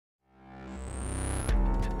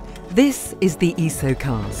This is the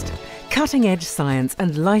ESOcast, cutting-edge science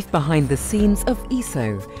and life behind the scenes of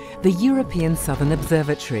ESO, the European Southern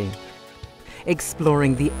Observatory.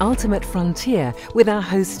 Exploring the ultimate frontier with our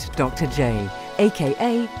host Dr. J,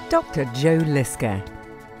 aka Dr. Joe Liske.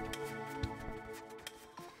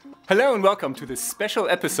 Hello and welcome to this special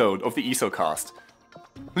episode of the ESOcast.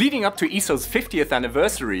 Leading up to ESO's 50th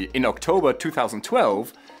anniversary in October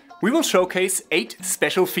 2012, we will showcase 8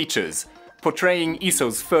 special features portraying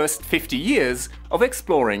ESO's first 50 years of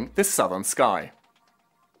exploring the southern sky.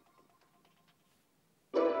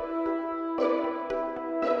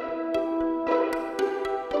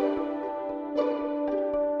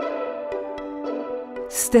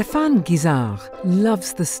 Stéphane Guizard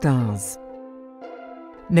loves the stars.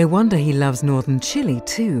 No wonder he loves northern Chile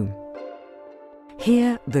too.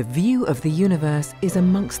 Here, the view of the universe is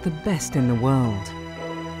amongst the best in the world.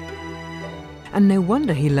 And no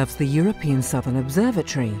wonder he loves the European Southern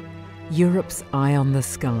Observatory, Europe's eye on the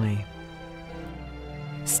sky.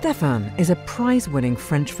 Stéphane is a prize-winning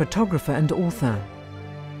French photographer and author.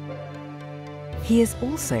 He is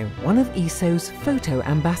also one of ESO's photo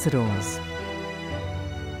ambassadors.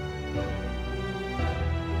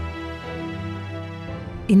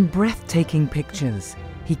 In breathtaking pictures,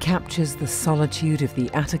 he captures the solitude of the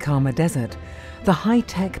Atacama Desert, the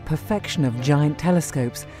high-tech perfection of giant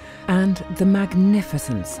telescopes, and the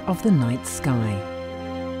magnificence of the night sky.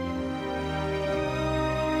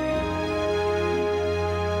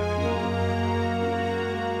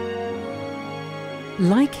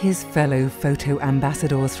 Like his fellow photo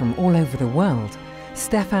ambassadors from all over the world,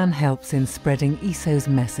 Stéphane helps in spreading ESO's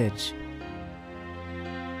message.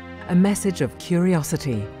 A message of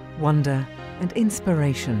curiosity, wonder, and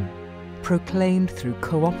inspiration, proclaimed through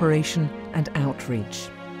cooperation and outreach.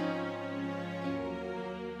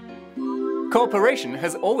 Cooperation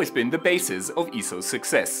has always been the basis of ESO's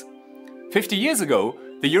success. 50 years ago,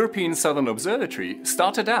 the European Southern Observatory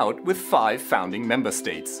started out with 5 founding member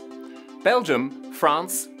states: Belgium,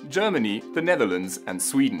 France, Germany, the Netherlands and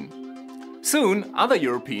Sweden. Soon, other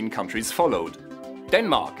European countries followed: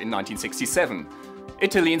 Denmark in 1967,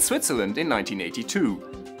 Italy and Switzerland in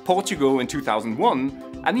 1982, Portugal in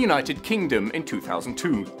 2001 and the United Kingdom in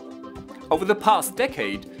 2002. Over the past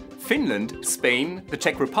decade, Finland, Spain, the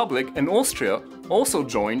Czech Republic and Austria also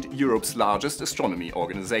joined Europe's largest astronomy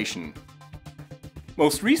organization.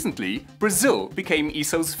 Most recently, Brazil became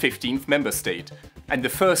ESO's 15th member state and the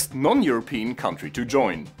first non-European country to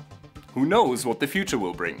join. Who knows what the future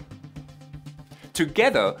will bring?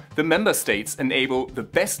 Together, the member states enable the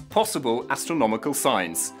best possible astronomical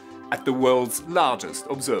science at the world's largest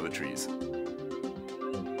observatories.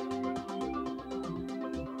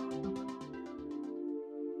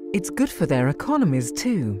 It's good for their economies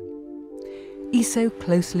too. ESO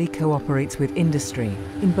closely cooperates with industry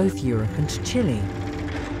in both Europe and Chile.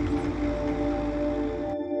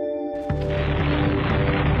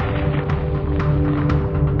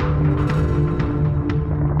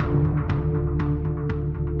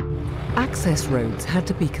 Access roads had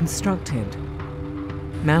to be constructed.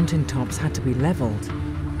 Mountaintops had to be leveled.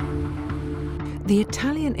 The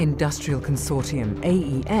Italian industrial consortium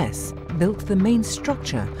AES built the main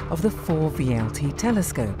structure of the 4 VLT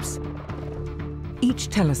telescopes. Each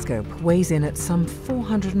telescope weighs in at some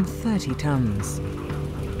 430 tons.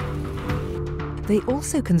 They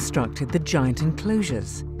also constructed the giant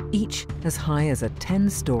enclosures, each as high as a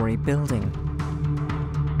 10-story building.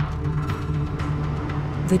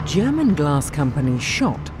 The German glass company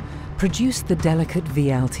Schott produced the delicate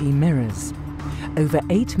VLT mirrors, over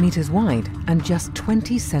 8 meters wide and just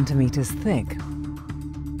 20 centimeters thick.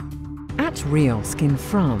 At Riosque in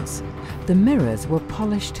France, the mirrors were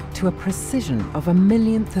polished to a precision of a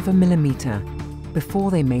millionth of a millimeter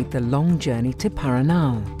before they made the long journey to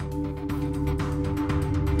Paranal.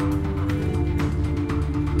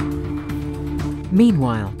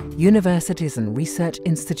 Meanwhile, universities and research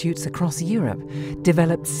institutes across Europe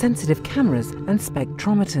developed sensitive cameras and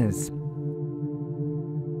spectrometers.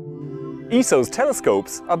 ESO's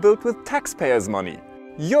telescopes are built with taxpayers' money,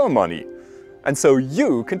 your money, and so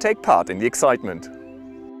you can take part in the excitement.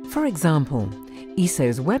 For example,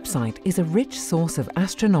 ESO's website is a rich source of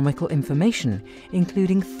astronomical information,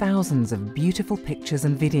 including thousands of beautiful pictures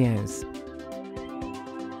and videos.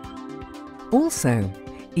 Also,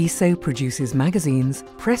 ESO produces magazines,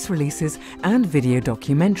 press releases and video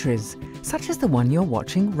documentaries, such as the one you're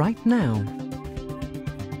watching right now.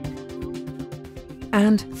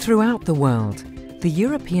 And throughout the world, the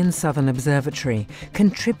European Southern Observatory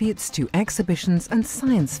contributes to exhibitions and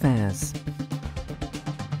science fairs.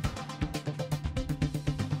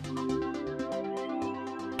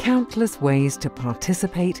 countless ways to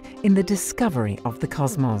participate in the discovery of the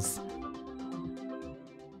cosmos.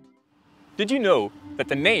 Did you know that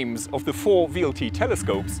the names of the 4 VLT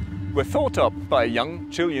telescopes were thought up by a young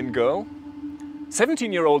Chilean girl?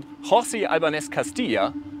 17-year-old Jorge Albanés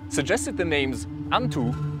Castilla suggested the names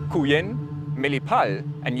Antu, Cuyen, Melipal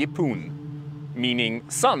and Yepun, meaning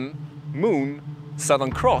Sun, Moon, Southern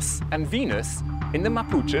Cross and Venus in the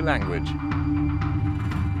Mapuche language.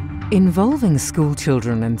 Involving school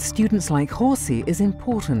children and students like Jorge is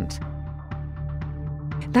important.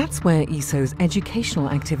 That's where ESO's educational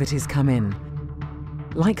activities come in,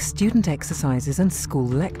 like student exercises and school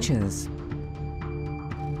lectures.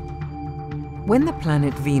 When the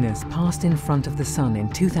planet Venus passed in front of the Sun in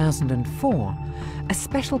 2004, a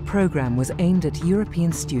special program was aimed at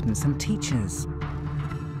European students and teachers.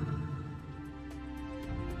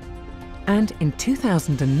 And in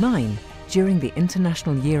 2009, during the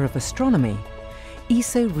International Year of Astronomy,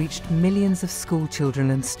 ESO reached millions of school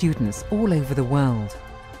children and students all over the world.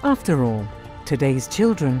 After all, today's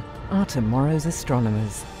children are tomorrow's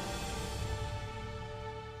astronomers.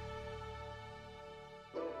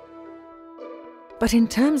 But in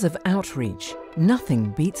terms of outreach,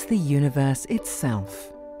 nothing beats the universe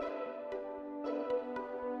itself.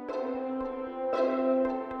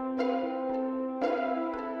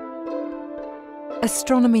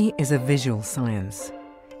 Astronomy is a visual science.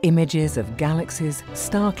 Images of galaxies,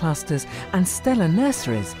 star clusters, and stellar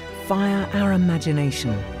nurseries fire our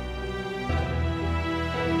imagination.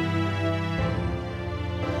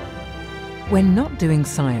 When not doing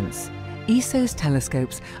science, ESO's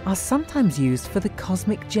telescopes are sometimes used for the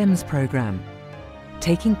Cosmic Gems program,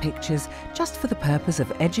 taking pictures just for the purpose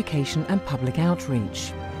of education and public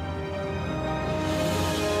outreach.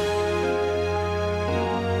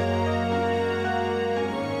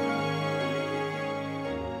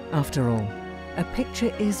 After all, a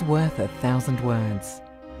picture is worth 1,000 words.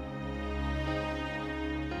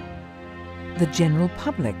 The general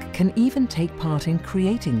public can even take part in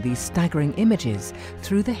creating these staggering images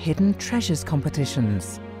through the Hidden Treasures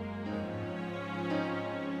competitions.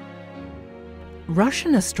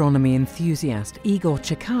 Russian astronomy enthusiast Igor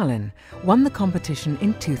Chekalin won the competition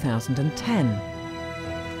in 2010.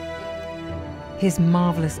 His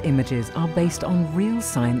marvelous images are based on real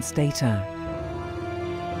science data.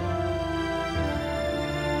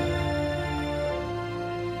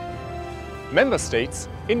 Member states,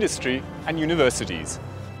 industry and universities.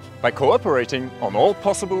 By cooperating on all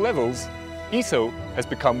possible levels, ESO has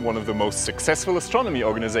become one of the most successful astronomy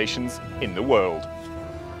organizations in the world.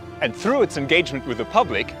 And through its engagement with the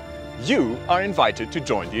public, you are invited to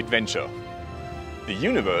join the adventure. The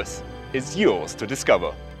universe is yours to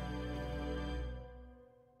discover.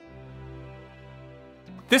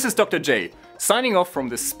 This is Dr. J, signing off from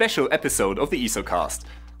this special episode of the ESOcast.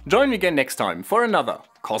 Join me again next time for another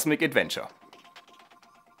cosmic adventure.